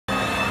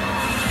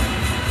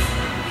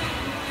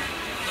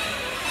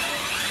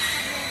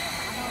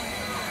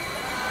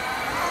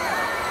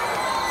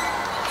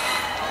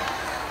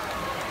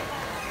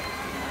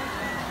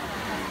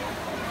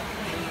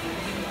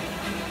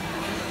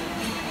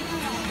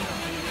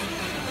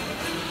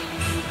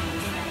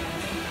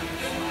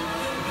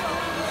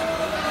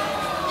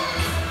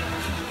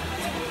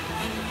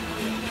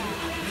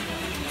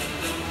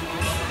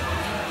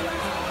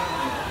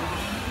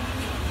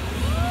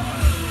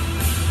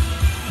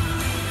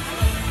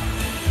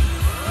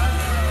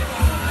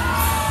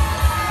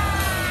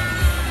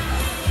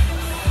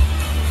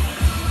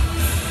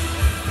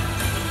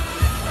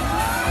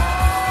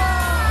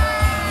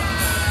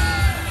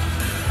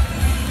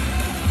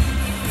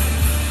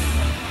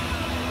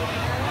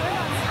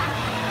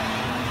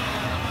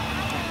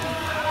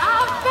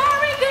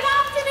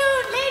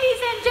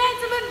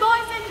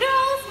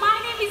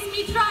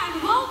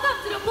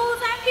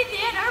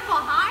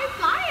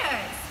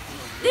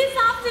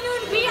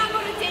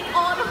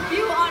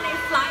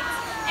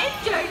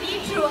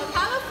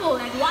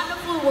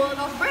world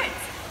of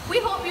birds. We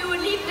hope you will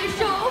leave the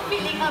show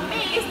feeling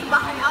amazed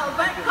by our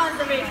bird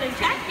conservation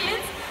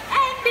champions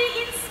and be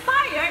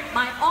inspired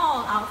by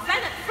all our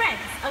feathered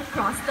friends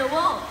across the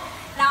world.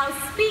 Now,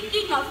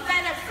 speaking of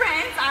feathered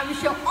friends, I'm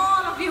sure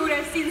all of you would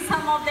have seen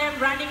some of them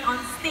running on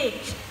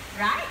stage,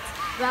 right?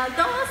 Well,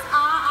 those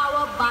are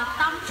our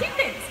Batam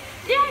chickens.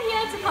 They are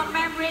here to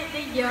commemorate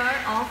the year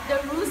of the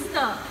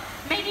rooster.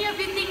 Many of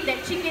you think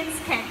that chickens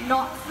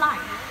cannot fly,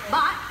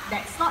 but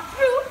that's not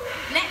true.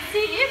 Let's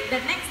see if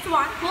the next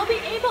one will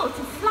be able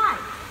to fly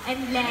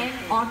and land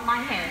on my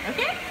head,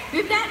 okay?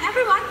 With that,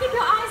 everyone, keep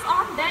your eyes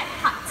on that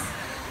hut.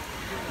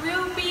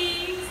 We'll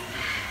be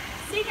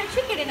seeing a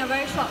chicken in a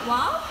very short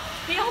while.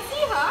 Can you all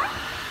see her?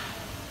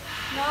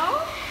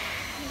 No?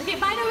 Okay,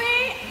 by the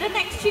way, the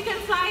next chicken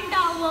flying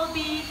down will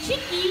be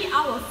Chicky,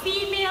 our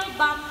female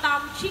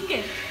Batam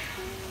chicken.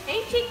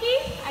 Hey Chicky,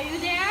 are you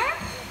there?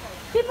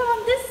 People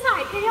on this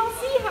side, can you all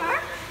see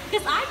her?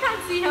 Because I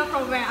can't see her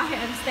from where I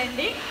am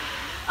standing.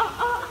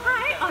 Oh,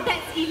 hi. Oh,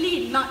 that's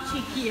Eileen, not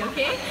Chicky,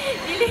 okay?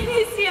 Eileen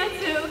is here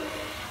to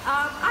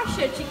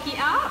usher Chicky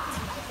out.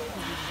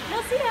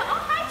 You'll see her.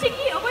 Oh, hi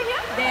Chicky, over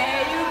here.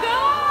 There you go.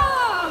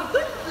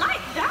 Good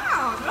flight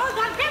down. Well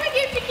done. Can we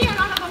give Chicky a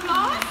round of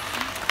applause?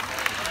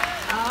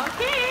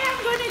 Okay, I'm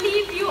going to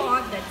leave you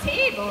on the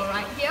table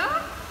right here.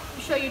 I'm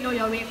sure you know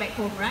your way back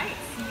home, right?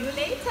 See you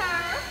later.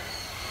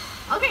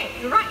 Okay,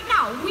 right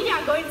now we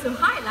are going to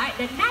highlight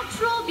the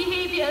natural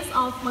behaviors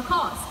of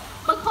macaws.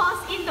 Macaws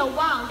in the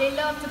wild, they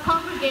love to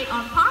congregate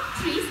on palm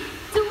trees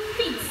to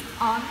feast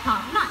on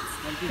palm nuts.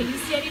 Can you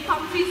see any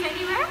palm trees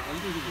anywhere?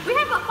 We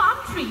have a palm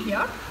tree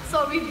here.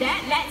 So with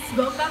that, let's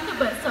welcome the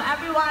birds. So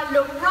everyone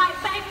look right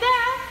back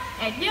there.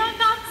 And here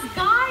comes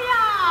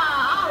Gaia,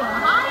 our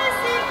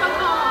hyacinth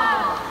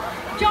macaw.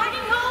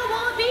 Joining her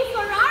will be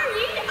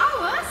Ferrari,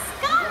 our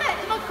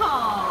scarlet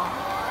macaw.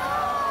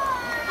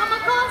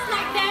 Macaws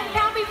like them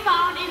can be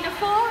found in the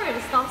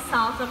forests of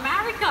South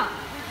America.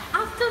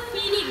 After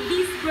feeding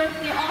these birds,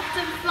 they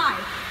often fly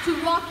to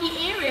rocky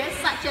areas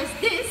such as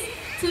this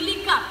to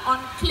lick up on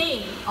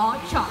clay or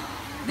chalk.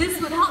 This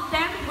would help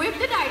them with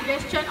the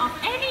digestion of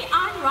any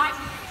unripe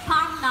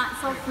palm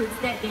nuts or fruits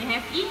that they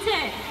have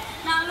eaten.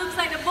 Now, it looks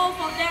like the both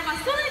of them are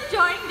still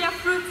enjoying their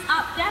fruits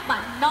up there,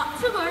 but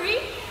not to worry.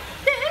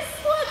 This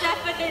will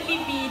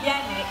definitely be their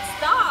next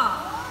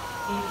stop.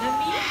 In the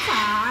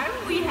meantime,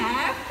 we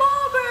have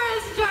more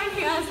birds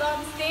joining us on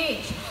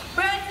stage.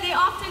 Birds, they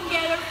often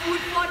gather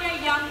food for their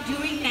young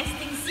during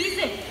nesting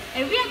season.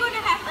 And we are going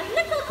to have a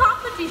little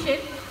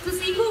competition to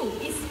see who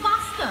is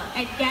faster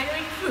at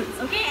gathering fruits,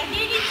 okay? And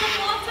they need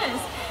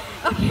supporters,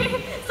 okay?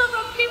 So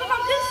from people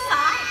from this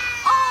side,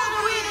 all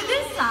the way to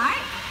this side,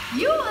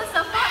 you will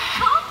support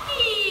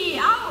Cocky,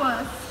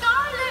 our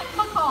scarlet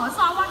macaw. So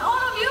I want all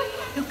of you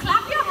to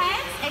clap your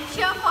hands and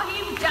cheer for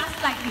him just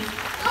like this.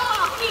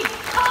 Cocky,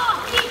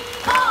 Cocky,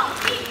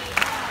 Cocky.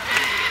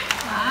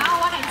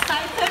 Wow, what an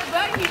excited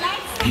bird, he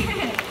likes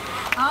it.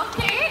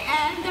 Okay,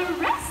 and the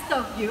rest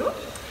of you,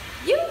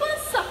 you will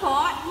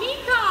support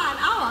Mikan,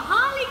 our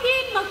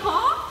harlequin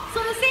macaw. So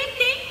the same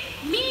thing,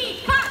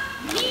 Mikan,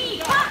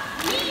 Mikan,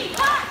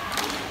 Mikan.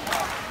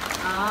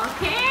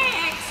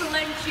 Okay,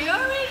 excellent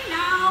cheering.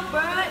 Now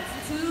birds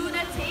to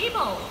the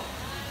table.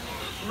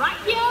 Right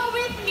here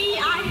with me,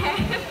 I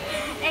have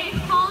a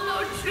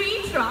hollow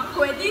tree trunk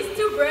where these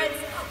two birds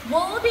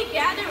will be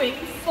gathering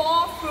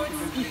 4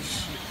 fruits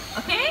each.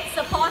 Okay,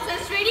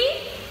 supporters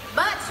ready?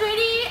 Birds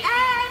ready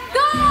and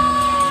go!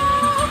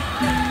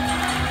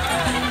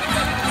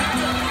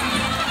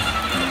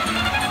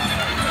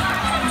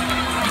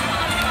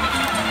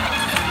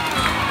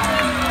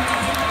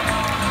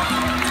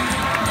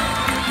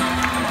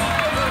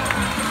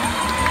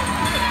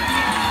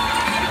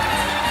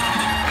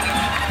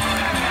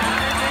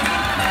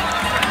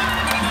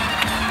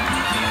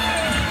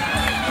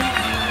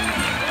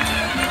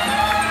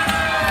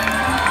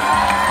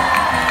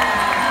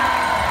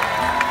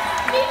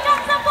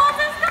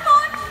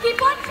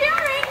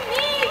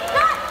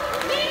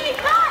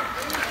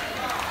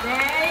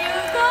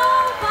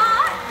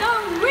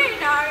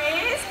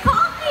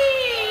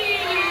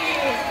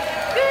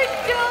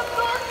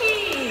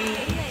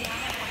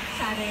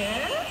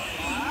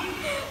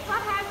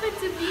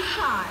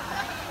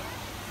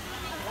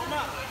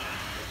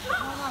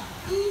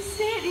 He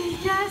said it's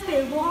just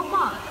a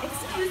warm-up.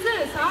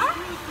 Excuses, huh?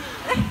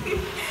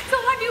 So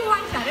what do you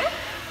want, Sharon?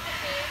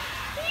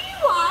 He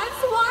wants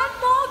one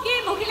more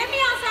game. Okay, let me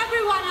ask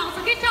everyone else.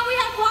 Okay, shall we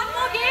have one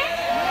more game?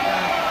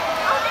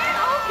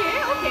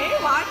 Okay.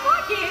 One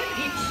more game.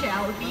 It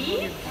shall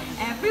be.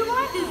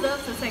 Everyone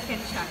deserves a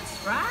second chance,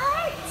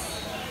 right?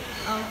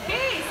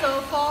 Okay,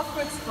 so 4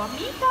 fruits for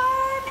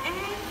Mikan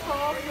and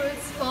 4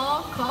 fruits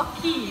for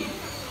Cocky.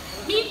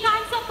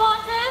 Mikan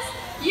supporters,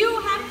 you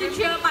have to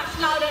cheer much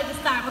louder this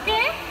time,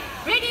 okay?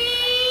 Ready,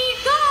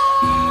 go!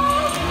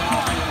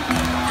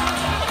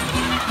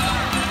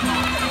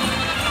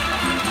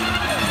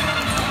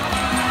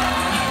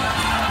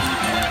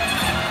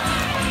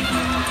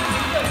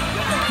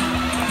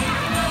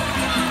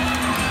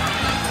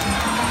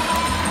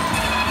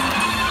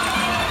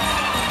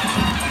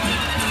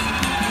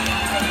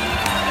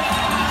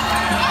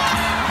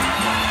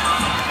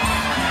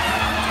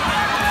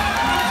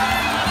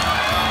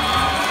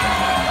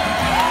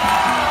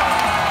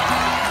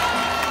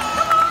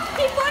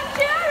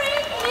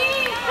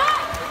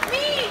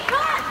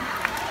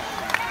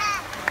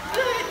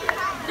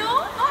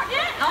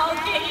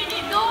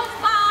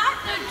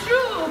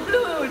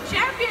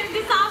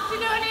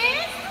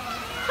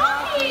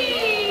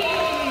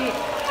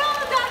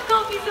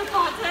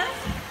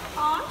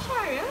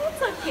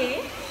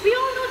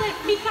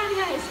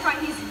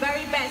 tried his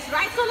very best,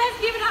 right? So let's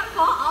give it up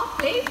for our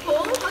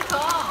playful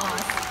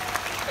macaws.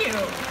 Thank you.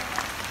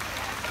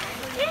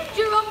 In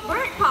Jurong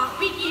Bird Park,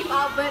 we give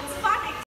our birds